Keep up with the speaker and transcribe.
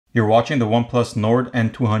You're watching the OnePlus Nord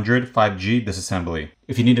N200 5G disassembly.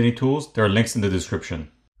 If you need any tools, there are links in the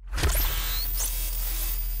description.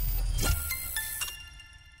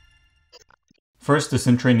 First, the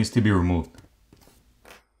SIM tray needs to be removed.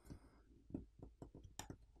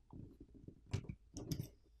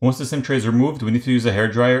 Once the SIM tray is removed, we need to use a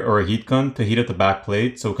hairdryer or a heat gun to heat up the back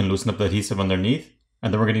plate so we can loosen up the adhesive underneath,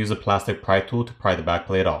 and then we're going to use a plastic pry tool to pry the back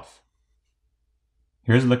plate off.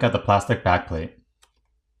 Here's a look at the plastic back plate.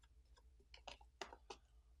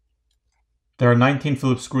 There are 19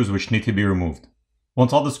 Phillips screws which need to be removed.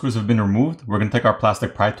 Once all the screws have been removed, we're going to take our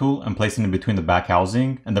plastic pry tool and place it in between the back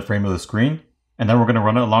housing and the frame of the screen, and then we're going to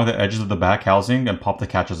run it along the edges of the back housing and pop the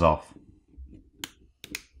catches off.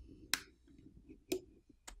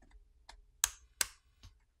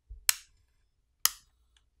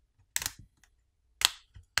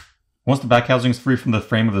 Once the back housing is free from the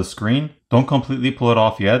frame of the screen, don't completely pull it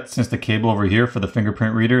off yet since the cable over here for the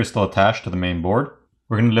fingerprint reader is still attached to the main board.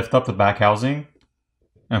 We're going to lift up the back housing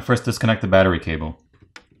and first disconnect the battery cable.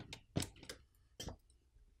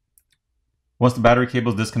 Once the battery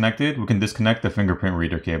cable is disconnected, we can disconnect the fingerprint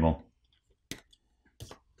reader cable.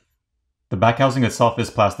 The back housing itself is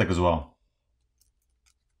plastic as well.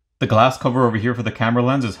 The glass cover over here for the camera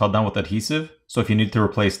lens is held down with adhesive, so if you need to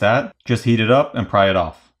replace that, just heat it up and pry it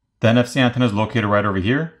off. The NFC antenna is located right over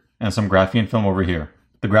here, and some graphene film over here.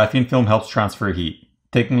 The graphene film helps transfer heat.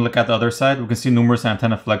 Taking a look at the other side, we can see numerous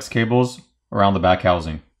antenna flex cables around the back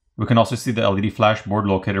housing. We can also see the LED flash board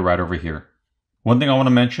located right over here. One thing I want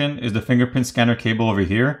to mention is the fingerprint scanner cable over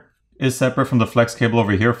here is separate from the flex cable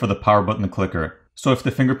over here for the power button clicker. So if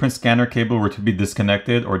the fingerprint scanner cable were to be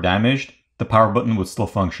disconnected or damaged, the power button would still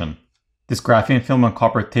function. This graphene film and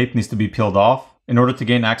copper tape needs to be peeled off in order to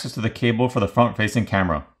gain access to the cable for the front-facing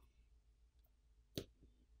camera.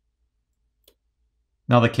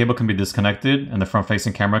 Now the cable can be disconnected and the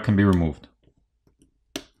front-facing camera can be removed.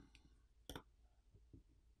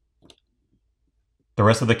 The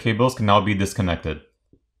rest of the cables can now be disconnected.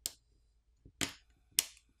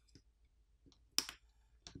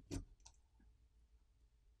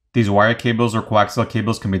 These wire cables or coaxial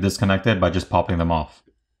cables can be disconnected by just popping them off.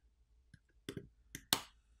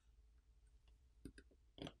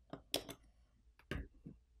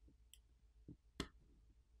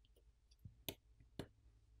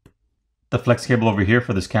 The flex cable over here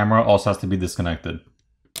for this camera also has to be disconnected.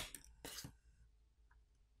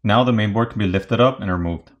 Now the main board can be lifted up and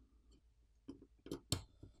removed.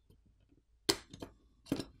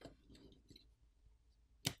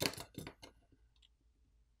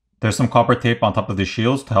 There's some copper tape on top of the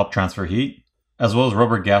shields to help transfer heat, as well as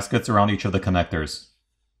rubber gaskets around each of the connectors.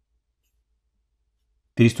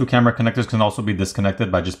 These two camera connectors can also be disconnected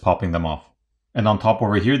by just popping them off. And on top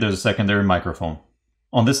over here, there's a secondary microphone.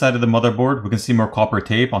 On this side of the motherboard, we can see more copper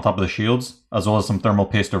tape on top of the shields, as well as some thermal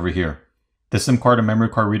paste over here. The SIM card and memory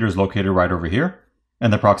card reader is located right over here,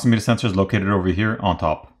 and the proximity sensor is located over here on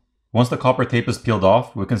top. Once the copper tape is peeled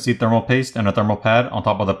off, we can see thermal paste and a thermal pad on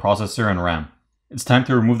top of the processor and RAM. It's time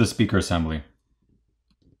to remove the speaker assembly.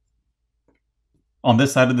 On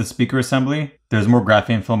this side of the speaker assembly, there's more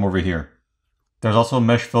graphene film over here. There's also a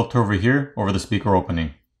mesh filter over here over the speaker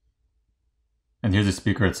opening. And here's the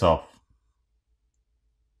speaker itself.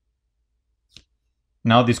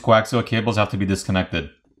 Now these coaxial cables have to be disconnected.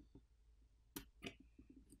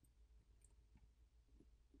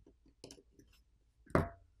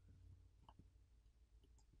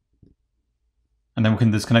 And then we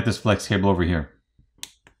can disconnect this flex cable over here.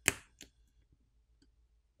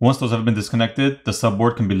 Once those have been disconnected, the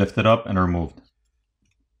subboard can be lifted up and removed.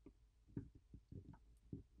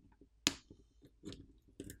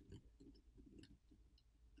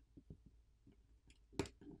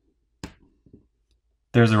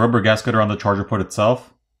 There's a rubber gasket around the charger port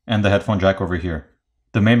itself, and the headphone jack over here.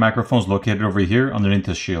 The main microphone is located over here underneath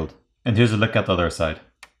the shield. And here's a look at the other side.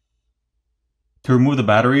 To remove the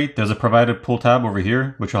battery, there's a provided pull tab over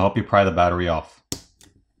here, which will help you pry the battery off.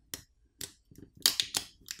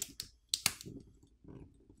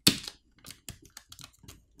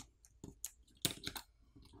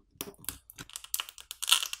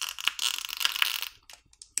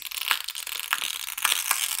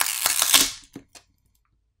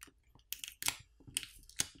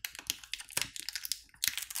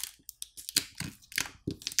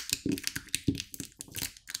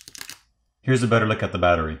 Here's a better look at the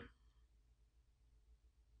battery.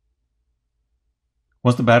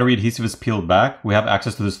 Once the battery adhesive is peeled back, we have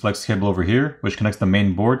access to this flex cable over here, which connects the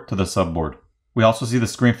main board to the subboard. We also see the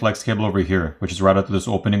screen flex cable over here, which is routed to this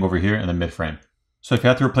opening over here in the midframe. So if you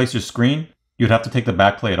had to replace your screen, you'd have to take the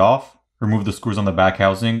back plate off, remove the screws on the back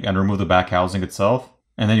housing, and remove the back housing itself,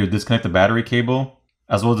 and then you would disconnect the battery cable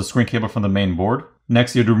as well as the screen cable from the main board.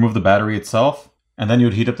 Next, you'd remove the battery itself, and then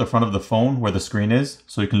you'd heat up the front of the phone where the screen is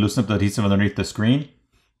so you can loosen up the adhesive underneath the screen.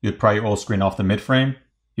 You'd pry your old screen off the mid-frame.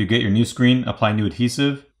 You get your new screen, apply new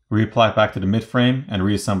adhesive, reapply it back to the mid-frame, and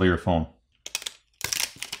reassemble your phone.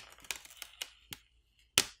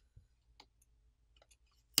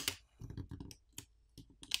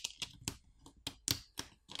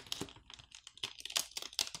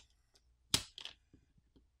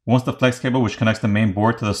 Once the flex cable which connects the main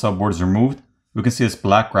board to the subboard is removed, we can see this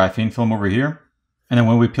black graphene film over here. And then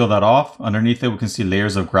when we peel that off, underneath it we can see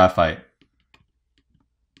layers of graphite.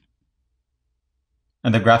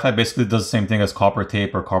 And the graphite basically does the same thing as copper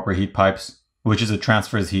tape or copper heat pipes, which is it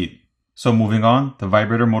transfers heat. So moving on, the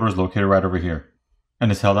vibrator motor is located right over here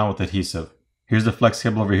and is held on with adhesive. Here's the flex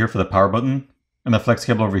cable over here for the power button, and the flex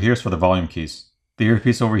cable over here is for the volume keys. The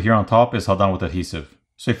earpiece over here on top is held on with adhesive.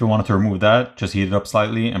 So if you wanted to remove that, just heat it up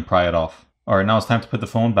slightly and pry it off. Alright, now it's time to put the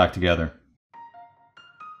phone back together.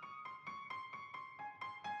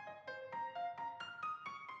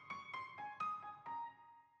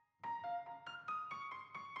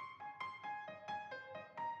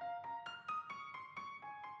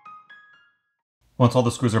 Once all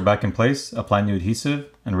the screws are back in place, apply new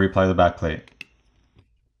adhesive and reapply the back plate.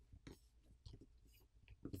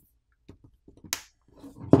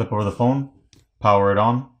 Flip over the phone, power it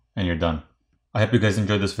on, and you're done. I hope you guys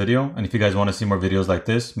enjoyed this video, and if you guys want to see more videos like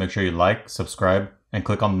this, make sure you like, subscribe, and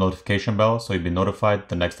click on the notification bell so you'll be notified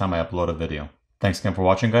the next time I upload a video. Thanks again for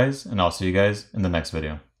watching guys, and I'll see you guys in the next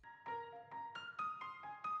video.